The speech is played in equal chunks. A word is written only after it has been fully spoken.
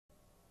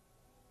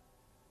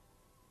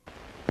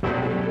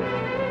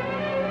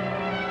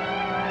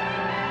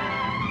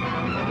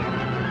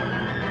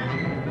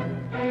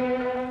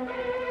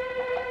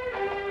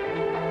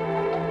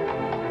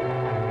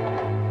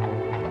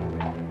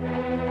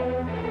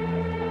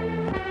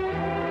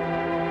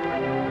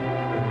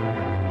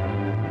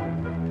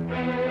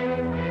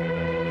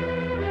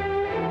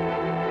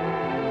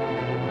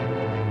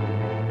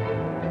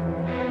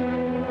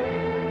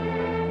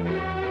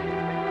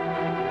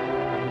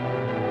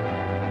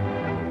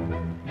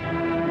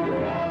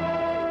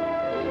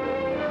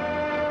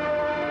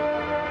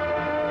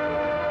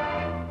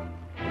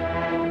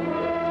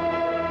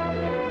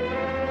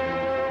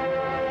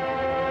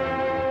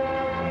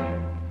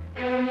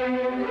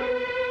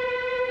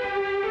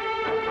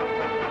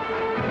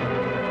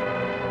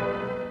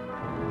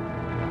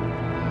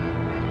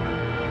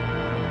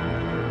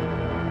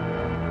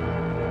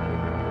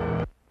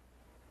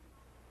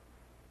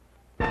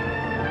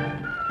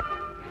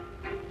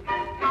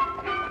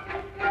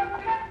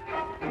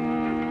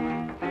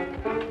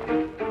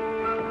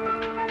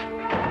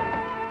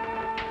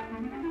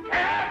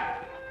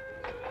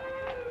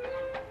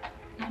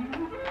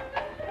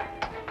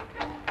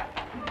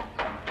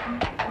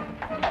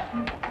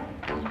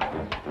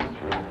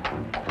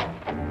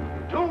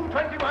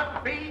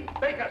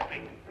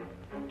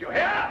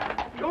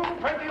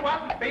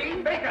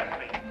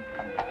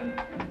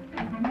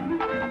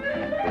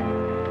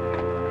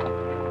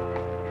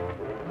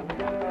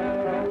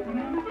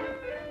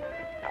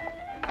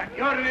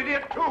You're an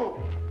idiot, too.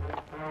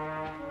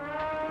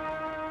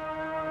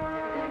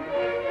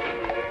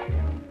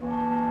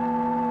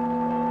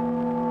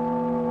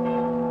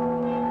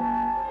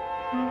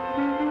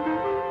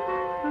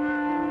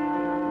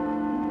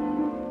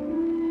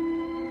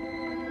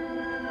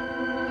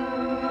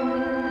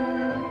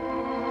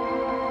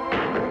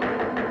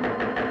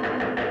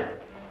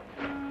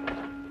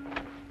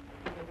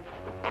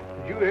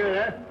 Did you hear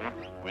that?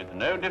 With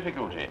no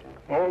difficulty.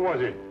 Or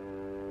was it?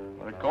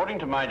 Well, according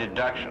to my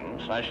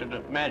deductions, I should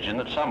imagine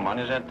that someone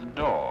is at the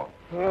door.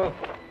 Oh.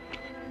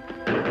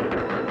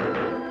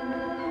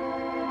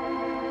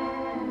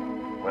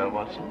 Well,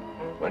 Watson,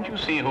 won't you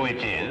see who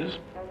it is?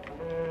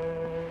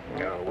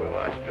 No, well,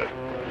 I just...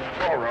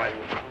 All right.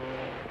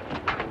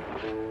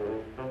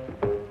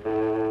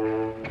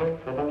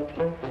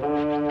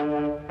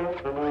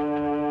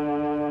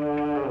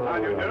 How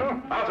do you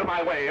do? Out of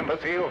my way,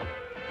 imbecile.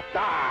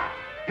 Ah,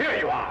 here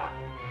you are.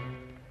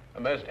 A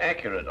most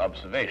accurate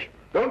observation.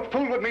 Don't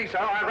fool with me, sir.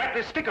 I'll wrap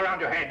this stick around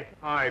your head.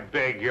 I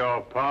beg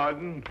your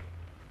pardon.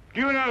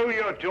 Do you know who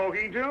you're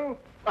talking to?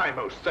 I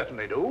most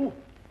certainly do.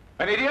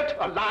 An idiot,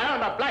 a liar,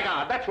 and a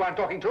blackguard. That's who I'm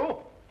talking to.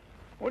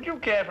 Would you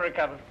care for a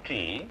cup of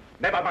tea?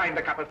 Never mind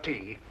the cup of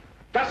tea.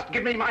 Just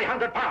give me my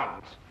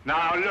 £100.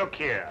 Now, look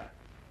here.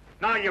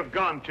 Now you've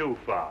gone too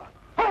far.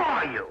 Who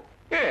are you?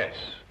 Yes.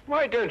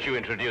 Why don't you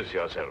introduce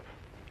yourself?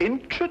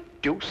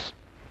 Introduce?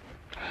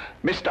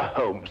 Mr.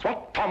 Holmes,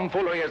 what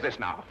tomfoolery is this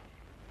now?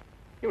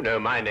 You know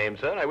my name,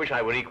 sir. I wish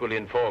I were equally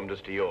informed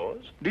as to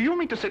yours. Do you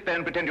mean to sit there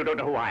and pretend you don't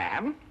know who I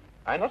am?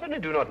 I not only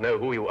do not know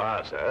who you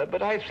are, sir,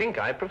 but I think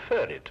I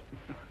prefer it.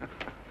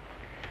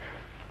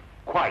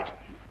 Quite.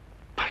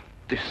 But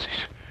this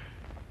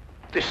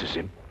is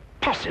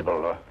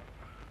impossible.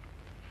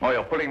 Oh,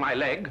 you're pulling my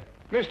leg?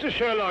 Mr.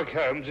 Sherlock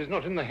Holmes is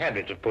not in the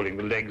habit of pulling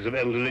the legs of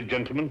elderly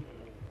gentlemen.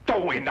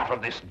 Oh, enough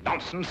of this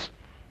nonsense.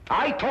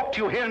 I talked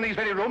to you here in these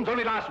very rooms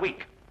only last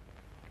week.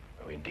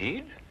 Oh,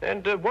 indeed?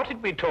 And what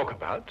did we talk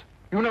about?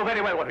 You know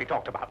very well what we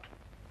talked about.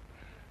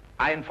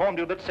 I informed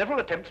you that several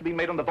attempts have been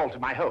made on the vault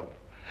of my home.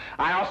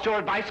 I asked your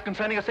advice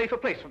concerning a safer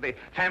place for the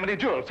family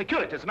jewels,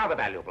 securities, and other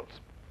valuables.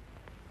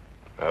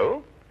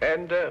 Oh?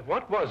 And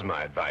what was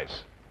my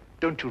advice?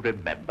 Don't you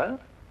remember?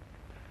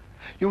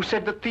 You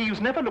said that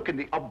thieves never look in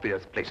the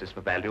obvious places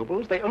for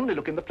valuables. They only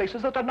look in the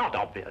places that are not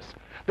obvious.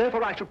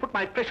 Therefore, I should put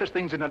my precious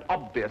things in an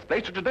obvious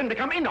place, which would then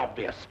become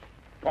inobvious.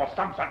 Or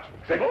some such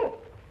dribble.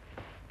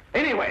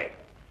 Anyway,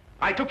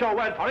 I took your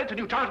word for it, and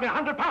you charged me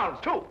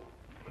 £100, too.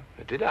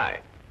 Did I?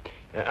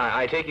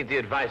 I take it the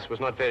advice was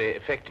not very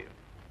effective.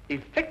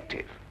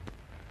 Effective?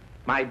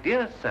 My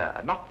dear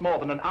sir, not more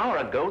than an hour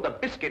ago, the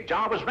biscuit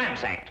jar was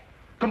ransacked.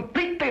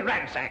 Completely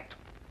ransacked.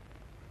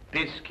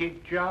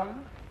 Biscuit jar?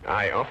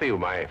 I offer you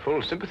my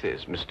full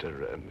sympathies,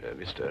 Mr.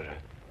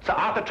 Sir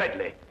Arthur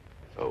Treadley.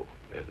 Oh,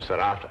 Sir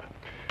Arthur.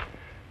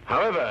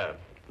 However,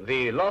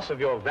 the loss of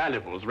your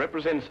valuables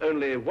represents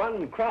only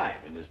one crime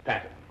in this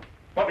pattern.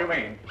 What do you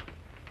mean?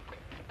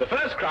 The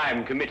first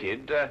crime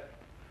committed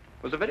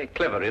was a very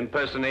clever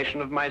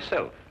impersonation of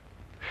myself.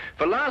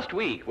 For last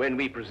week, when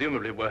we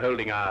presumably were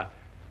holding our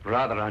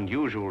rather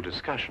unusual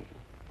discussion,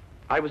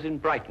 I was in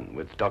Brighton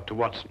with Dr.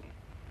 Watson.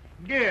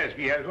 Yes,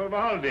 we had sort of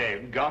a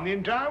holiday. Gone the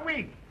entire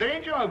week. Very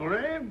enjoyable,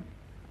 eh?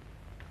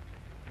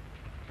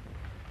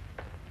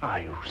 Are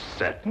you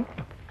certain?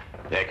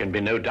 There can be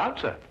no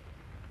doubt, sir.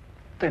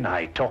 Then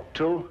I talked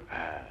to...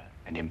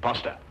 An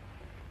impostor.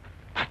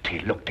 But he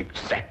looked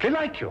exactly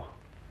like you.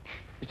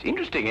 It's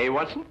interesting, eh,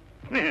 Watson?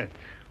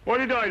 What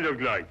did I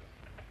look like?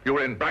 You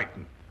were in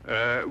Brighton.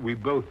 We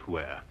both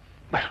were.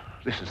 Well,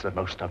 this is the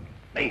most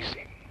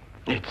amazing.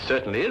 It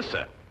certainly is,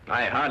 sir.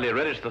 I hardly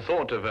relish the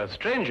thought of a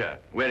stranger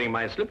wearing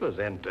my slippers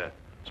and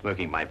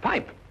smoking my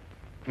pipe.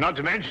 Not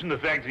to mention the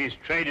fact that he's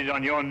traded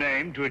on your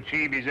name to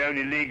achieve his own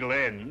illegal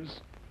ends.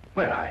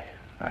 Well,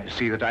 I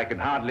see that I can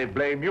hardly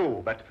blame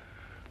you, but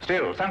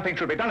still, something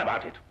should be done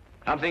about it.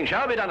 Something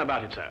shall be done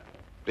about it, sir.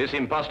 This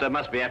impostor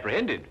must be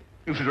apprehended.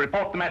 You should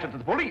report the matter to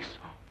the police.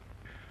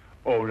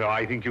 Oh, no,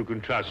 I think you can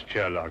trust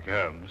Sherlock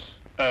Holmes.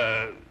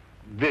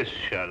 This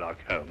Sherlock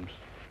Holmes.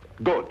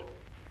 Good.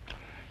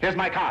 Here's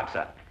my card,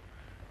 sir.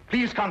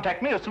 Please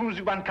contact me as soon as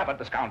you've uncovered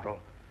the scoundrel.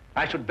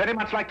 I should very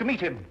much like to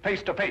meet him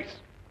face to face.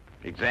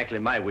 Exactly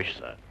my wish,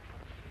 sir.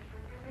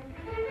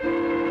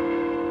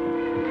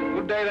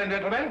 Good day, then,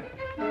 gentlemen.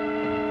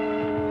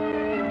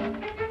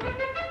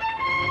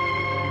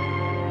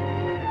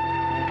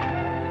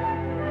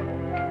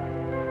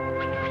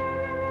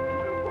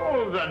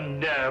 All the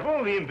nerve,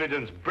 all the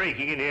impudence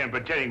breaking in here and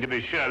pretending to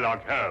be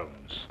Sherlock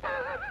Holmes.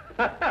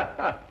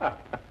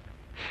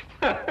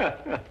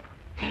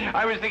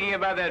 I was thinking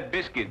about that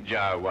biscuit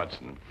jar,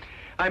 Watson.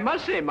 I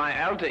must say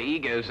my alter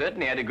ego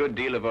certainly had a good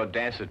deal of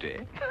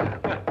audacity.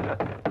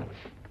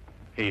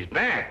 He's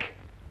back.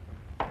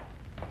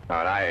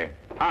 Well, I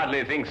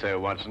hardly think so,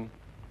 Watson.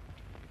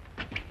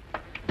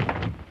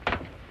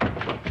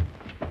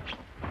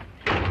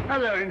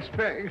 Hello,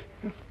 Inspector.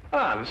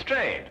 Ah,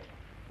 Lestrade.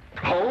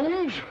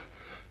 Holmes?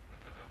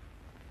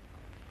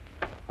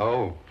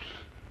 Holmes.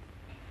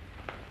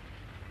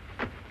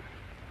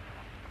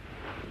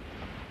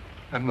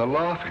 I'm the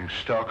laughing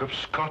stock of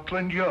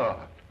Scotland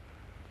Yard.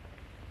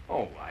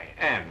 Oh, I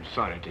am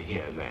sorry to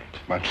hear that.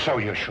 But so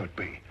you should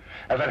be.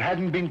 If it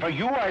hadn't been for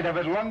you, I'd have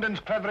had London's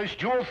cleverest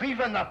jewel thief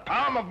in the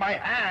palm of my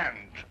hand.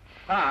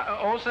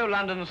 Also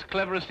London's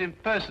cleverest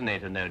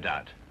impersonator, no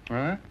doubt.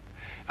 Huh?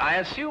 I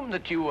assume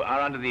that you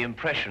are under the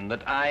impression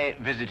that I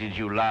visited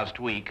you last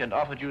week and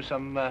offered you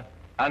some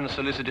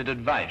unsolicited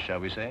advice, shall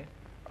we say?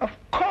 Of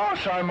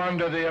course I'm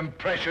under the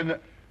impression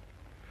that...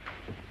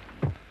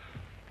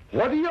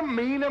 What do you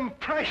mean,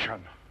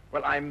 impression?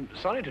 Well, I'm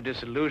sorry to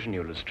disillusion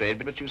you,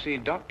 Lestrade, but you see,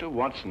 Dr.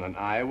 Watson and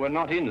I were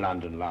not in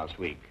London last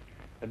week.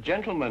 A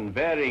gentleman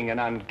bearing an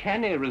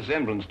uncanny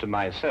resemblance to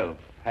myself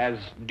has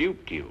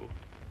duped you.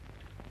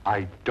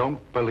 I don't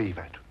believe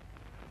it.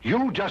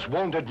 You just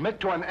won't admit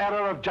to an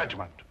error of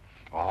judgment.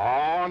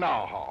 Oh,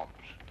 no, Holmes.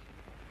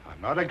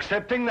 I'm not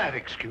accepting that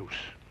excuse.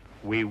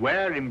 We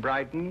were in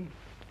Brighton,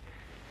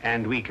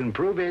 and we can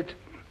prove it.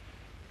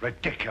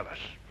 Ridiculous.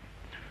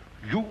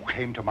 You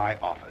came to my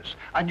office,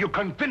 and you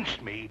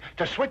convinced me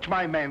to switch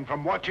my men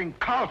from watching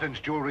Carlton's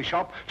jewelry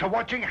shop to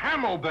watching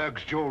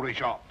Hammelberg's jewelry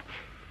shop.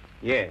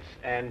 Yes,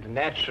 and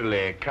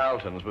naturally,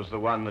 Carlton's was the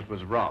one that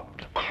was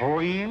robbed.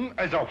 Clean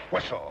as a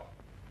whistle.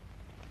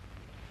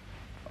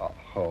 Oh,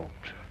 Holmes.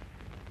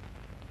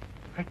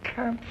 I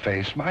can't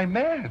face my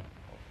men.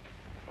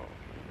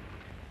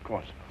 Of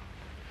course not.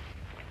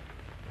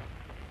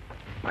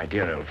 My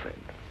dear old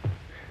friend,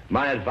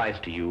 my advice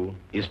to you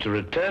is to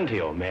return to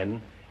your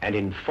men and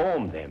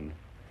inform them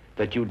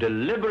that you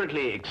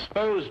deliberately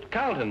exposed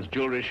Carlton's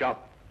jewelry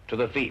shop to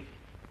the thief.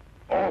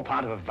 All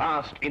part of a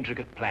vast,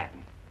 intricate plan.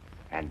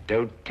 And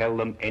don't tell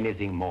them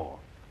anything more.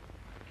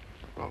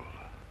 Well,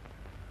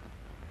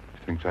 you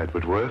think that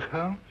would work,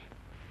 Holmes?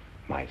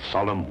 My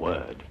solemn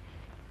word.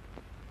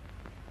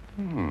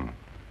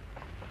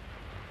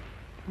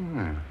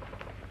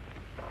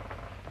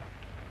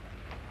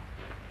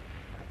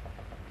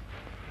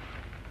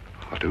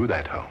 I'll do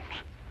that, Holmes.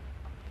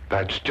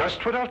 That's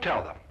just what I'll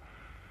tell them.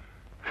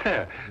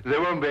 They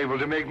won't be able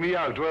to make me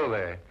out, will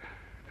they?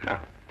 No.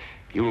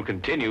 You will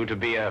continue to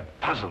be a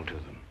puzzle to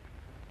them.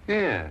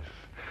 Yes.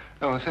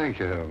 Oh, thank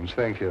you, Holmes,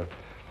 thank you.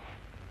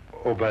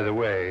 Oh, by the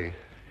way,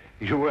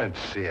 you weren't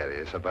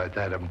serious about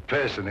that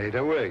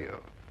impersonator, were you?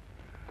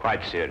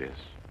 Quite serious.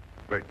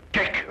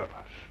 Ridiculous.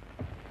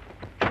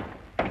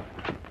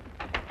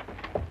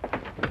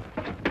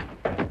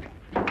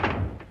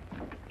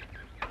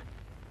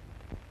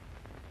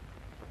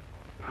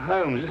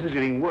 Holmes, this is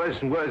getting worse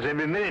and worse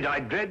every minute. I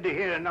dread to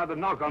hear another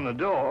knock on the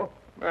door.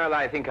 Well,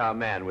 I think our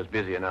man was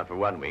busy enough for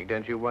 1 week,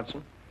 don't you,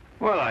 Watson?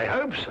 Well, I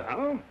hope so.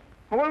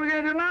 Well, what are we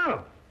going to do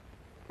now?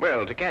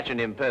 Well, to catch an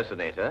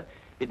impersonator,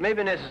 it may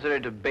be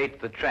necessary to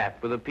bait the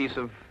trap with a piece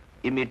of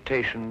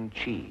imitation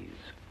cheese.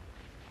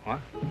 What?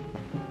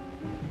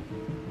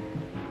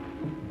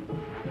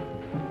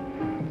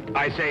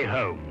 I say,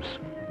 Holmes,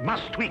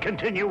 must we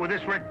continue with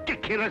this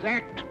ridiculous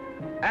act?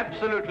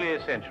 Absolutely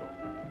essential.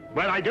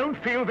 Well, I don't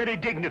feel very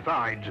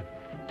dignified.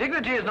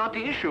 Dignity is not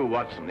the issue,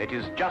 Watson. It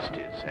is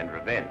justice and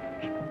revenge.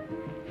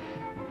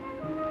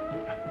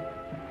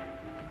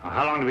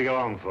 How long do we go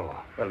on for?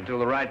 Well, until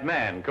the right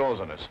man calls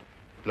on us.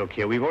 Look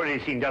here, we've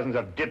already seen dozens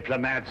of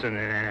diplomats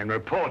and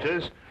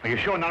reporters. Are you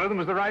sure none of them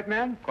was the right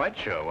man? Quite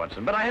sure,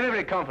 Watson. But I have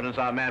every confidence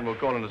our man will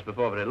call on us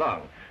before very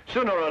long.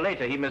 Sooner or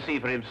later, he must see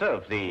for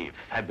himself the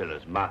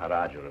fabulous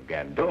Maharaja of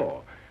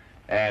Gandor.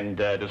 And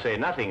to say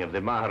nothing of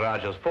the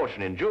Maharaja's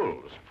fortune in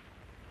jewels.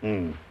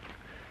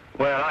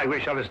 Well, I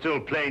wish I was still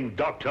plain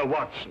Dr.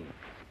 Watson.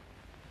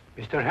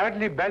 Mr.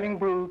 Hadley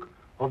Bellingbrook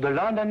of the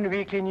London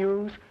Weekly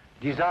News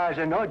desires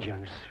an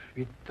audience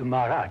with the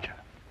Maharaja.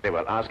 Very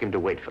well, ask him to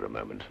wait for a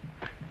moment.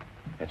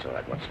 That's all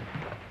right, Watson.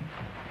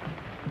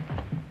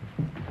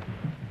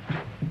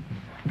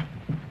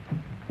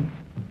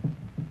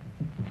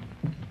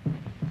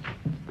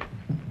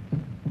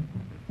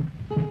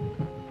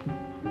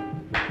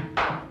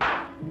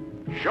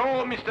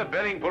 Show Mr.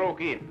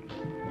 Bellingbrook in.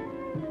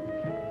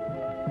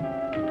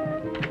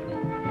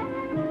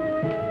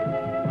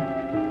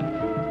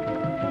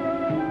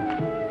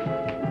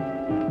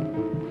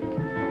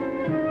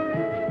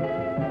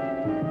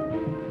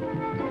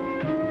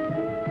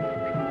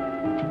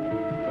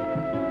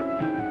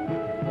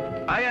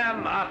 I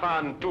am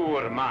Afan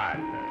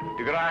Turman,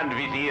 the Grand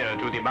Vizier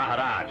to the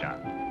Maharaja.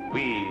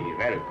 We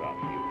welcome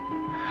you.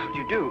 How do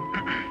you do?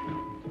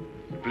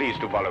 Please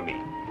to follow me.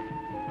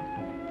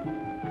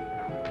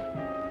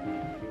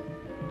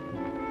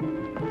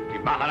 The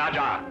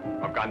Maharaja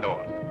of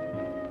Gandor,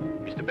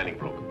 Mr.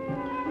 Bellingbrook.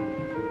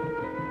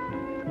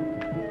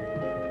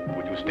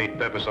 Would you state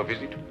purpose of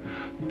visit?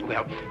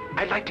 Well,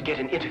 I'd like to get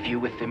an interview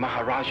with the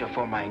Maharaja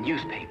for my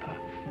newspaper.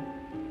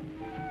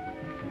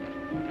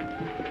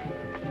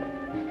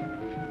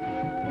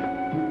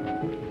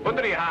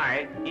 Pundri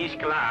Hai,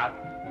 Iskla,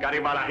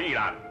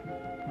 Karibalahira.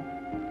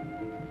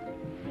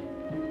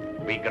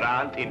 We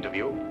grant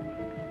interview.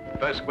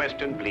 First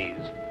question, please.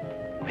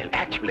 Well,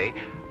 actually,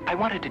 I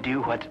wanted to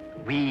do what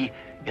we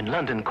in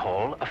London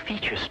call a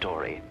feature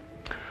story.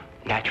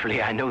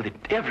 Naturally, I know that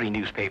every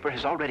newspaper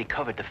has already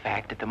covered the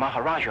fact that the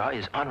Maharaja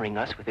is honoring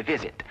us with a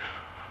visit.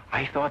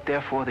 I thought,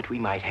 therefore, that we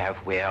might have,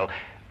 well,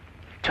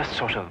 just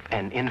sort of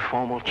an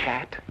informal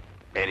chat.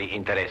 Very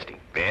interesting,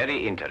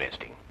 very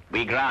interesting.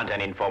 We grant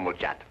an informal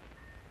chat.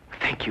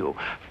 Thank you.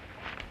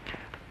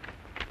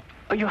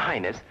 Your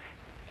Highness,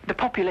 the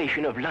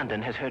population of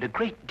London has heard a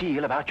great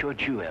deal about your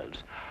jewels.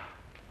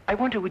 I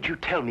wonder, would you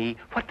tell me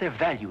what their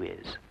value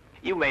is?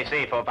 You may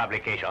say for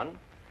publication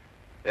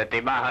that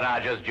the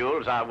Maharaja's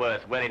jewels are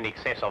worth well in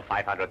excess of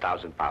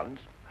 £500,000.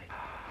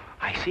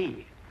 I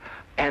see.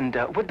 And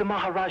would the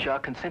Maharaja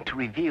consent to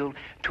reveal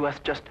to us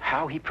just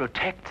how he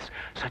protects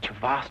such a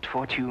vast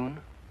fortune?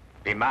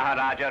 The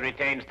Maharaja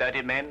retains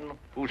 30 men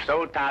whose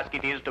sole task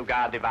it is to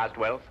guard the vast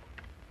wealth.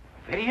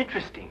 Very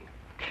interesting.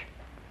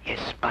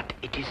 Yes, but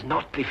it is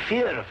not the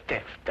fear of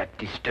theft that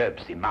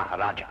disturbs the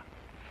Maharaja.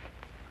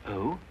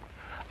 Oh?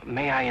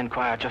 May I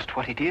inquire just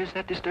what it is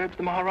that disturbs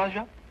the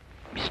Maharaja?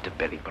 Mr.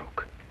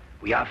 Bellingbroke,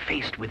 we are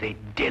faced with a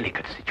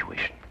delicate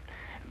situation.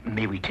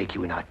 May we take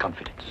you in our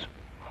confidence?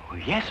 Oh,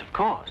 yes, of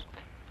course.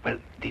 Well,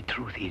 the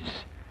truth is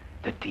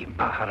that the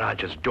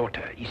Maharaja's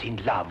daughter is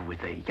in love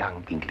with a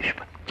young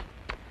Englishman.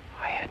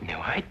 I had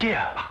no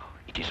idea.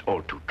 It is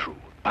all too true,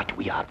 but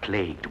we are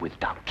plagued with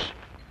doubts.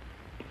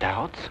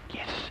 Doubts?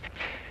 Yes.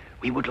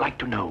 We would like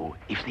to know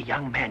if the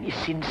young man is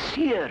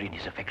sincere in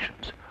his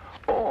affections,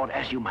 or,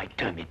 as you might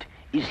term it,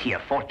 is he a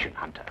fortune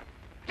hunter?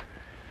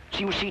 So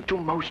you see, to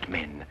most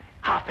men,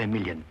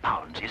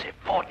 £500,000 is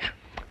a fortune.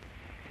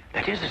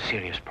 That is a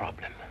serious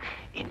problem.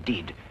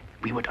 Indeed,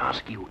 we would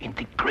ask you in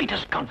the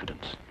greatest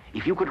confidence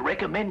if you could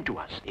recommend to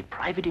us a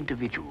private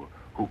individual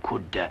who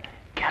could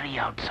carry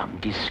out some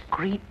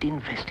discreet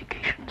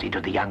investigations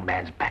into the young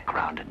man's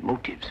background and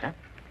motives, huh?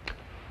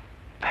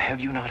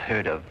 Have you not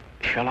heard of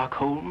Sherlock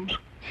Holmes?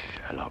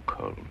 Sherlock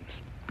Holmes?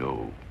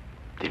 No.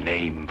 The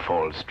name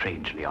falls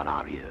strangely on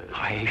our ears.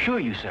 I assure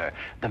you, sir,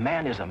 the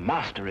man is a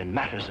master in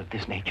matters of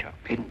this nature.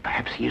 Then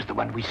perhaps he is the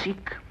one we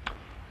seek.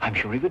 I'm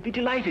sure he would be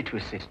delighted to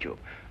assist you.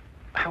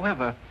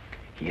 However,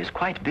 he is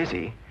quite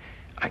busy.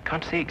 I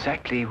can't say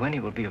exactly when he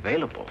will be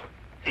available.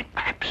 Then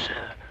perhaps,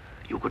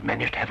 you could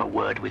manage to have a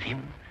word with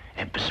him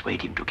and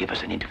persuade him to give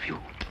us an interview.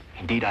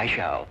 Indeed, I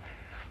shall.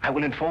 I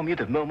will inform you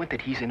the moment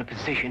that he's in a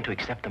position to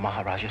accept the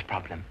Maharaja's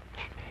problem.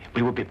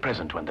 We will be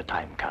present when the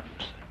time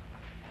comes.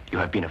 You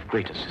have been of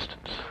great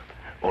assistance.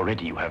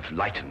 Already you have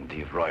lightened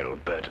the royal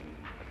burden.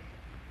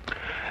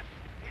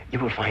 You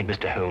will find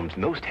Mr. Holmes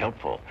most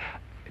helpful.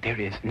 There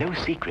is no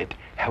secret,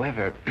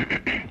 however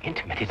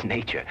intimate its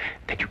nature,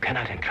 that you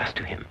cannot entrust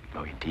to him.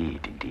 Oh, indeed,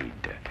 indeed.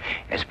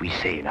 As we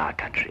say in our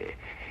country,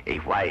 a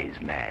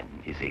wise man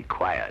is a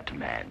quiet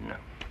man.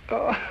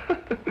 Oh,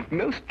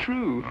 most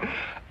true.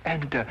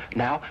 And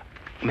now,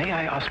 may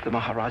I ask the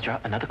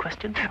Maharaja another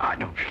question?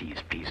 No, please,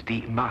 please.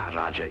 The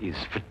Maharaja is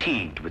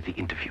fatigued with the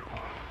interview.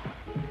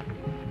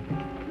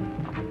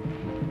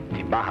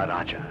 The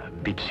Maharaja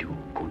bids you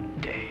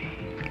good day.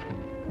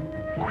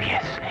 Oh,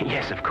 yes,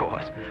 yes, of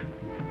course.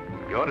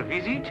 Your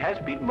visit has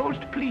been most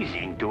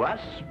pleasing to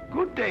us.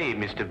 Good day,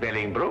 Mr.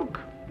 Bellingbroke.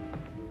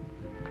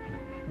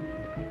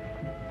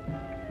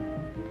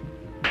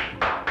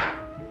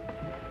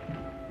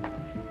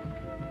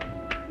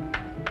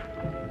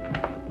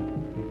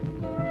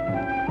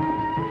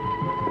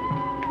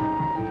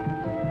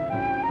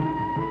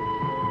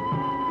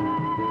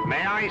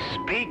 May I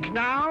speak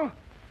now?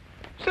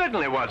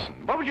 Certainly, Watson.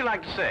 What would you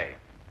like to say?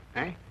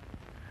 Eh?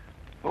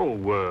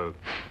 Oh,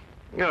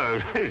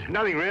 no,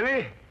 nothing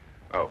really.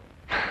 Oh.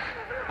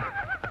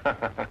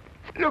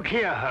 Look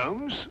here,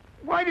 Holmes.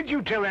 Why did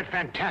you tell that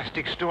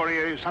fantastic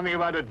story, something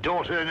about a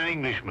daughter and an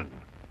Englishman?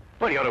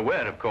 Well, you're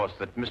aware, of course,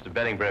 that Mr.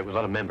 Bellingbroke was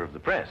not a member of the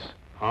press.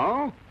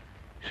 Oh?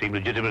 Seemed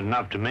legitimate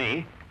enough to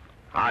me.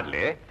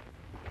 Hardly.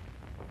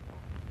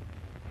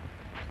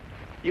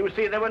 You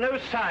see, there were no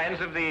signs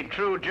of the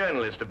true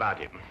journalist about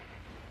him.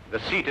 The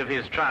seat of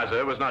his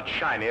trouser was not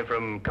shiny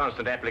from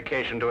constant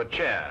application to a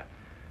chair,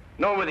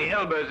 nor were the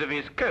elbows of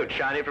his coat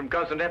shiny from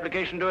constant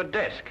application to a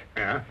desk.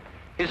 Yeah?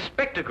 His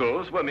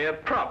spectacles were mere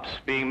props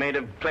being made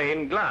of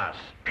plain glass.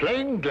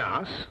 Plain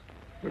glass?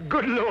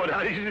 Good Lord,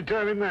 how did you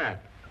determine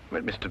that?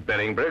 Well, Mr.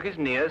 Bellingbroke is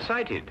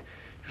nearsighted.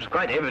 It was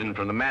quite evident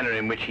from the manner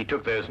in which he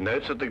took those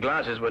notes that the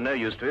glasses were no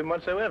use to him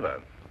whatsoever.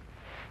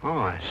 Oh,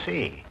 I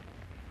see.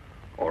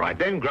 All right,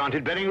 then,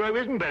 granted Bellingbroke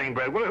isn't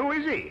Bellingbroke. Well, who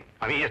is he?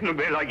 I mean, he doesn't look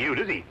very like you,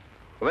 does he?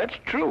 Well, that's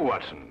true,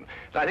 Watson.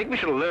 I think we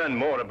shall learn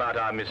more about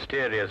our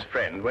mysterious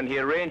friend when he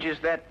arranges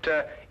that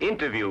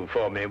interview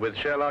for me with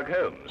Sherlock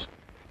Holmes.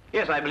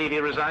 Yes, I believe he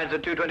resides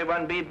at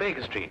 221B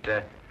Baker Street.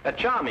 A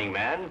charming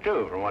man,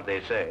 too, from what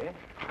they say.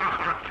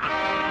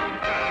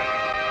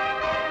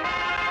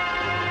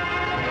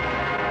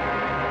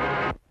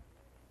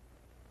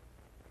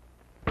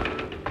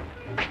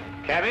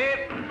 Cabby?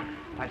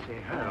 I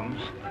say,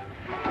 Holmes,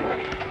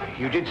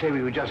 you did say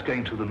we were just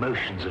going through the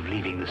motions of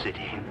leaving the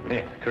city.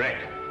 Yes,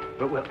 correct.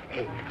 But, well,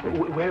 hey,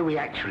 where are we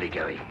actually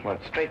going? Well,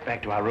 straight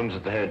back to our rooms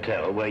at the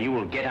hotel, where you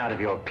will get out of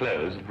your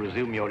clothes and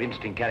resume your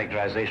instant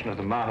characterization of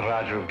the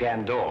Maharaja of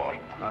Gandor.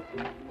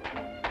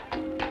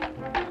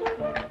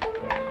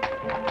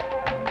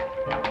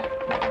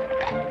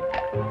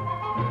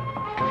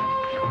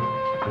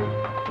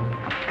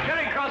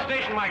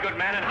 along, my good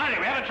man, and hurry.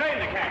 We have a train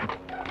to catch.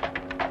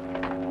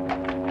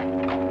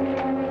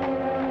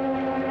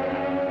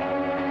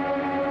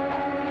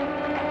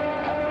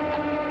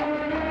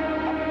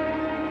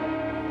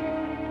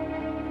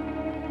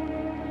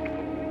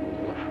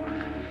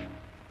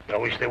 I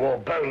wish they wore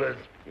bowlers.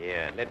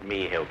 Yeah, let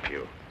me help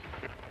you.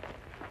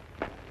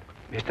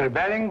 Mr.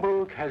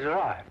 Bellingbrook has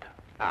arrived.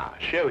 Ah,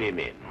 show him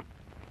in.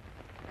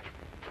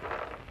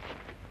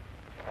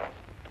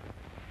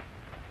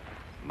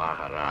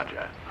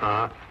 Maharaja.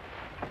 Huh?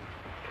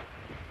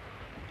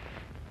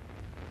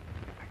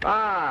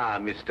 Ah,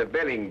 Mr.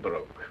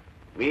 Bellingbrook.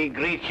 We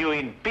greet you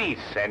in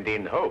peace and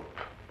in hope.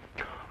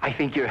 I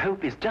think your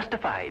hope is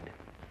justified.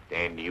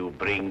 Then you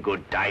bring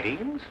good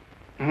tidings?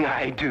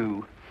 I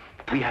do.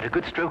 We had a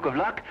good stroke of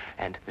luck,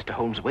 and Mr.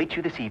 Holmes waits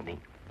you this evening.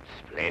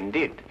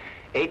 Splendid.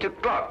 8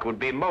 o'clock would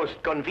be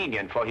most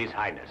convenient for His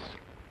Highness.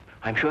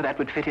 I'm sure that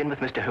would fit in with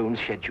Mr. Holmes'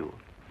 schedule.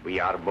 We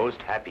are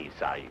most happy,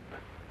 Sahib.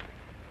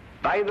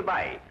 By the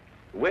by,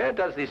 where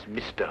does this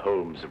Mr.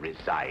 Holmes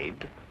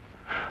reside?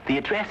 The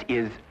address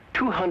is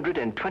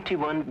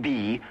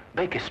 221B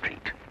Baker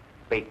Street.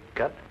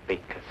 Baker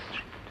Street.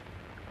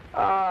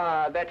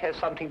 Ah, that has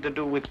something to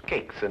do with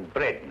cakes and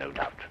bread, no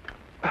doubt.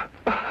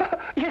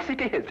 Yes,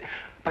 it is.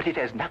 But it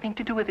has nothing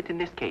to do with it in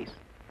this case.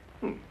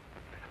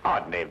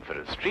 Odd name for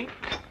a street.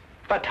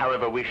 But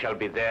however, we shall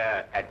be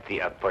there at the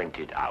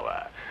appointed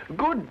hour.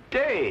 Good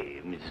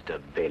day, Mr.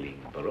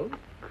 Bellingbrook.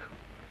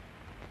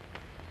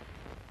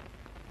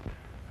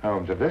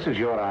 Holmes, if this is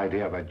your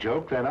idea of a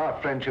joke, then our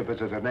friendship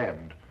is at an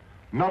end.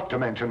 Not to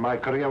mention my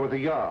career with the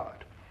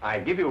Yard. I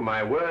give you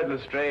my word,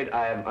 Lestrade,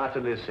 I am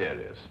utterly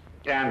serious.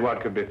 And what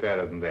could be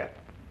fairer than that?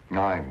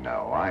 I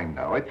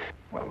know.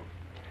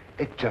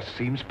 It just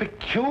seems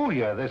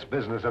peculiar, this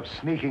business of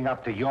sneaking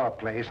up to your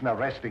place and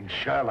arresting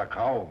Sherlock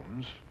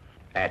Holmes.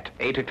 At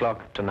 8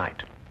 o'clock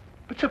tonight.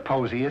 But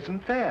suppose he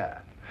isn't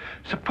there.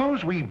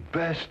 Suppose we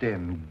burst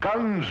in,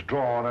 guns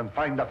drawn, and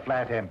find the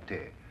flat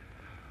empty.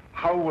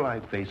 How will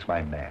I face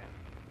my man?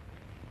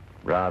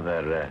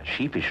 Rather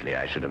sheepishly,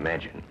 I should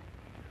imagine.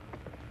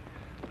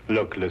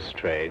 Look,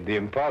 Lestrade, the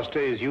impostor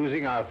is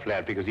using our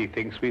flat because he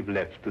thinks we've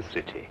left the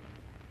city.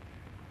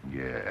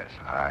 Yes,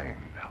 I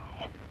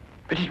know.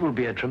 But it will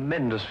be a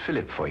tremendous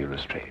fillip for you,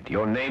 Lestrade.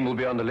 Your name will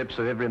be on the lips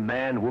of every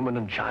man, woman,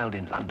 and child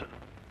in London.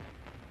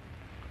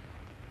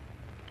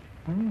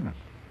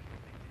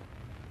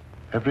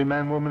 Every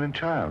man, woman, and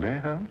child, eh,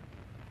 Holmes?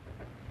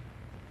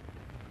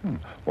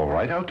 All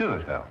right, I'll do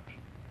it, Holmes.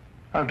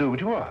 I'll do what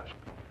you ask.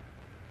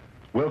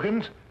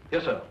 Wilkins?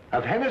 Yes, sir.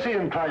 Have Hennessy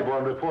and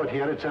Clybourne report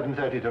here at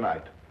 7:30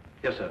 tonight.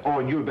 Yes, sir. Oh,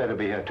 and you'd better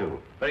be here,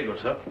 too. Very good,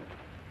 sir.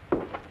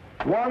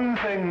 One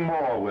thing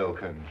more,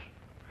 Wilkins.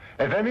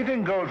 If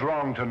anything goes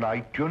wrong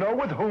tonight, you know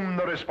with whom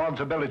the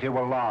responsibility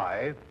will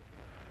lie?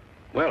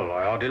 Well,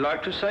 I hardly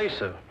like to say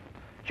so.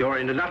 You're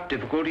in enough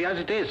difficulty as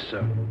it is,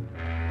 sir.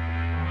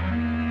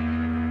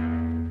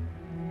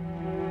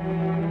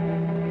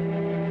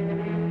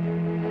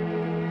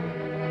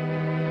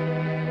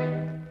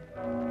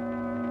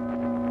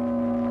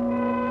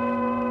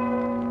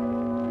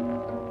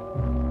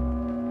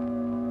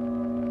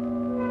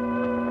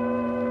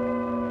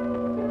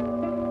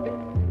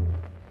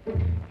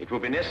 It will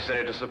be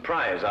necessary to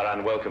surprise our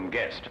unwelcome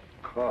guest.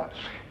 Of course.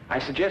 I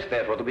suggest,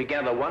 therefore, that we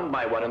gather one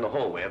by one in the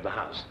hallway of the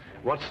house.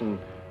 Watson,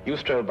 you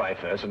stroll by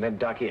first and then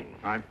duck in.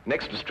 Right.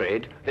 Next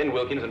Lestrade, then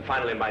Wilkins, and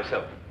finally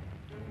myself.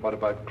 What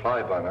about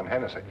Clybourne and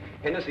Hennessy?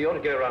 Hennessy, you ought to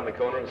go around the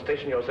corner and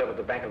station yourself at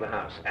the back of the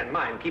house. And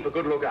mind, keep a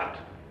good lookout.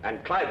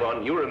 And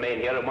Clybourne, you remain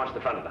here and watch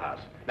the front of the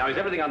house. Now, is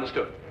everything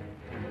understood?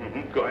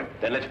 Good.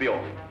 Then let's be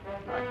off.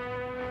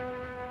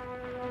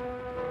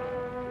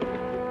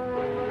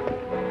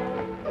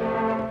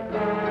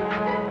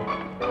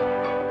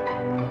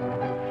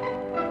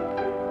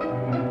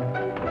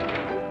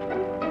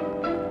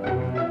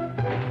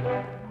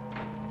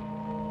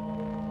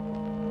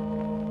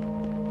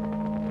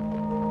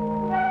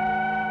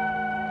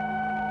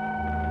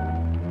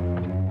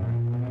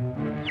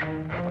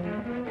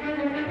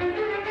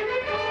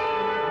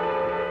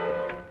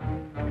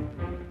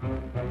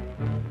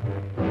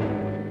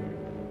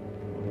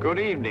 Good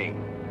evening.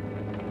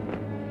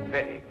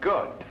 Very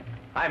good.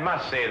 I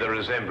must say the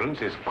resemblance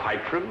is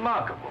quite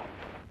remarkable.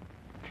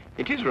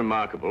 It is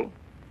remarkable,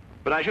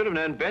 but I should have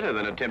known better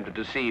than attempt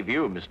to deceive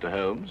you, Mr.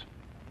 Holmes.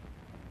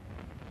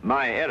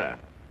 My error.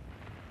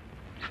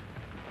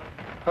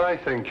 I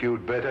think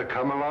you'd better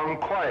come along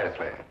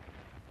quietly.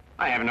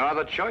 I have no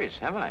other choice,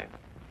 have I?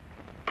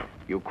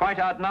 You quite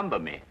outnumber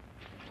me.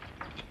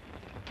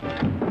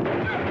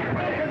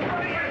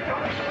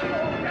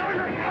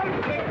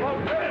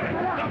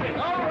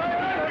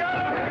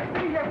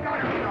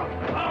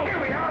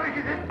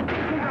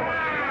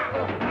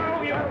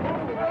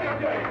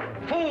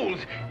 Fools!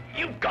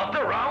 You've got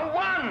the wrong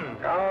one!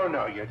 Oh,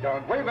 no, you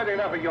don't. We've had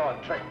enough of your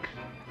tricks.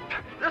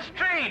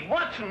 Lestrade,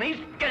 Watson, he's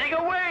getting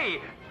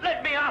away!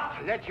 Let me up!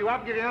 Let you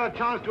up, give you another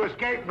chance to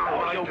escape,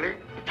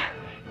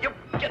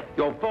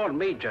 You'll pardon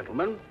me,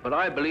 gentlemen, but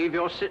I believe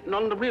you're sitting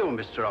on the real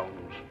Mr.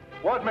 Holmes.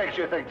 What makes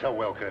you think so,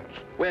 Wilkins?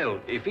 Well,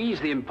 if he's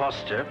the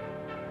impostor,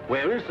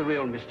 Where is the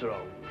real Mr.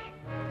 Holmes?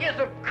 Yes,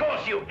 of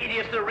course, you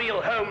idiots. The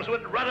real Holmes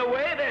wouldn't run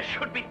away. There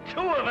should be two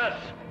of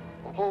us.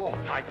 Oh,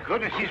 my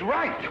goodness, he's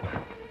right.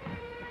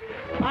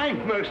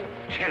 I'm most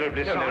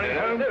terribly sorry,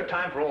 Holmes. No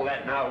time for all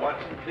that now,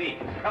 Watson. Please,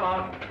 come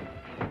on.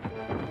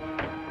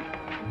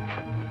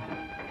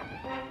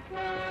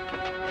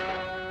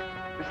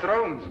 Mr.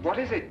 Holmes, what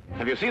is it?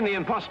 Have you seen the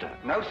impostor?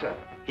 No, sir.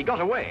 He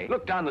got away.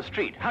 Look down the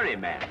street. Hurry,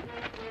 man.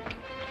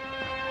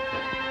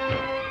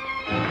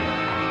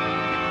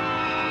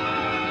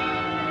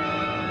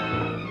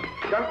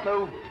 Don't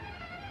move.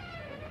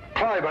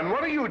 Cliburn,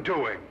 what are you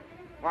doing?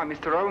 Why,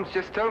 Mr. Holmes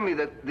just told me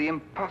that the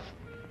impostor...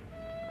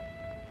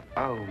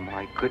 Oh,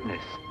 my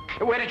goodness.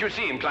 Where did you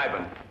see him,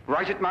 Cliburn?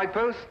 Right at my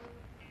post.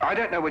 I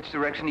don't know which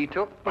direction he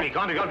took. Well, he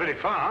can't have gone very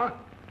far.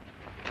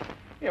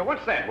 Yeah,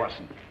 what's that,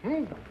 Watson?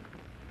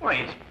 Why,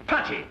 it's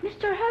Putty.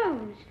 Mr.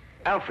 Holmes,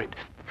 Alfred.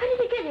 how did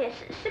you get here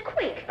so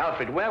quick?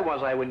 Alfred, where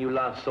was I when you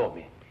last saw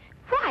me?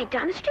 Right,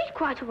 down the street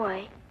quite a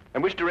way.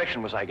 And which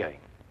direction was I going?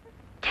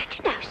 Don't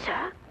you know,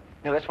 sir?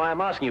 No, that's why I'm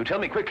asking you. Tell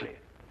me quickly.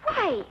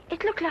 Why,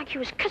 it looked like you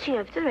was cutting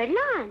over the red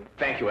line.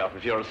 Thank you,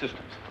 Alfred, for your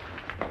assistance.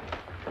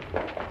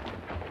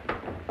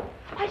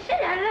 I said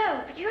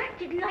hello, but you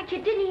acted like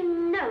you didn't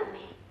even know me.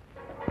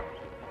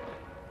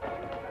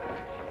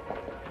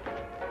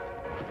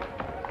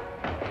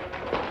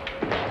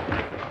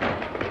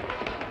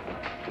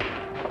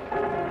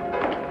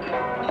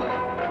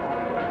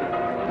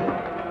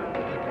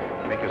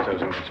 Make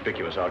yourselves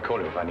inconspicuous. I'll call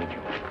you if I need you.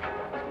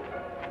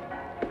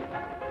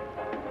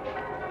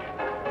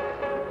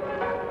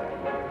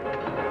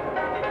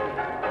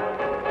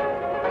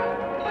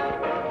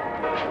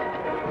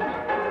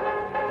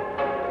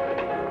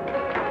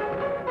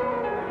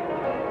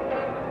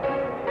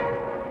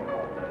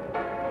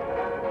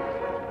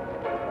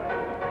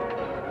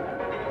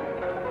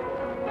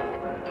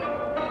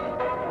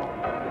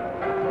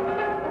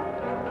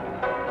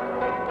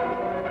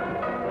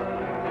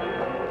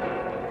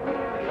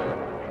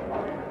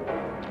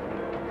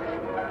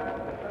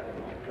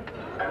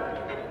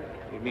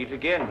 Meet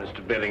again,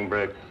 Mr.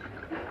 Bellingbroke.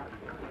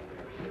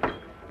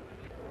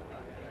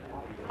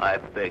 I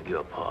beg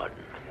your pardon.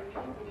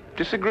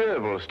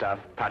 Disagreeable stuff,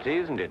 Putty,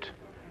 isn't it?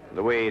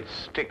 The way it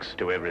sticks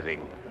to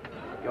everything.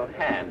 Your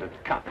hand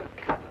at cup.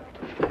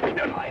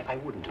 No, I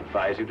wouldn't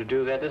advise you to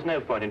do that. There's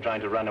no point in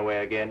trying to run away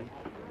again.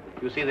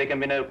 You see, there can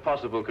be no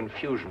possible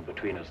confusion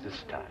between us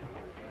this time.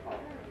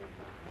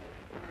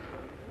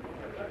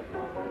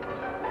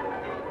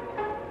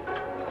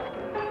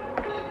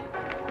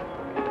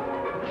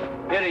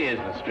 Here he is,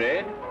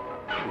 Lestrade.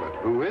 But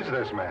who is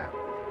this man?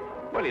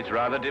 Well, it's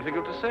rather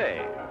difficult to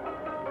say.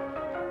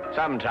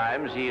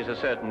 Sometimes he is a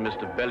certain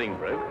Mr.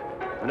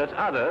 Bellingbroke, and at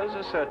others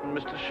a certain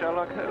Mr.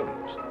 Sherlock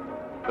Holmes.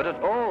 But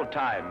at all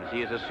times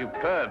he is a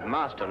superb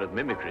master of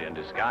mimicry and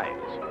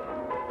disguise.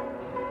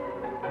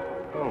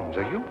 Holmes,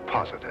 are you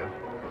positive?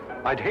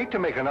 I'd hate to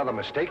make another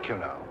mistake, you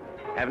know.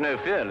 Have no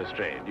fear,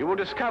 Lestrade. You will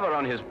discover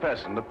on his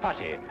person the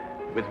putty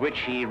with which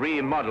he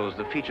remodels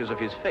the features of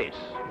his face.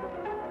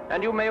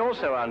 And you may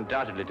also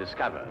undoubtedly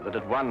discover that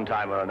at one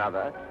time or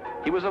another,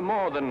 he was a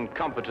more than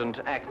competent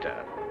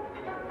actor.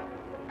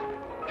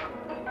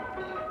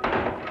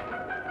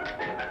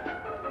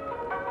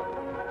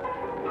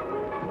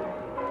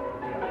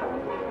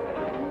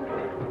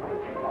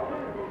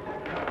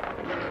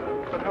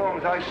 But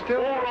Holmes, I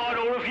still... All right,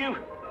 all of you.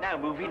 Now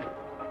move in.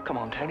 Come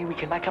on, Tony, we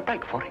can make a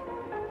break for it.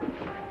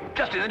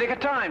 Just in the nick of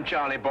time,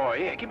 Charlie boy.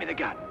 Here, give me the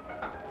gun.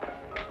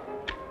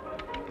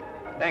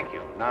 Thank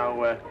you.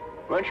 Now,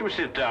 won't you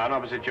sit down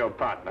opposite your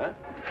partner?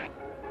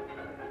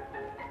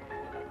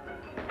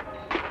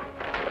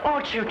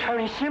 Aren't you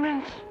Tony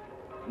Simmons?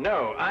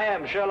 No, I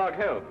am Sherlock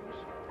Holmes.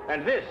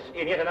 And this,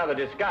 in yet another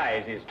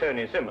disguise, is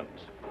Tony Simmons.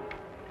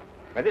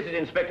 And this is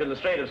Inspector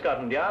Lestrade of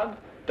Scotland Yard,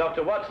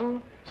 Dr.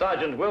 Watson,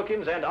 Sergeant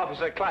Wilkins, and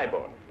Officer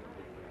Cliburn.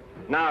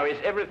 Now, is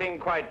everything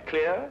quite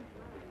clear?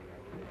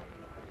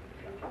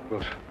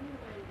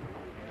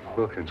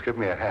 Wilkins, give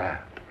me a hand.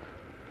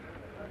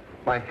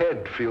 My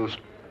head feels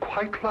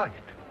quite light.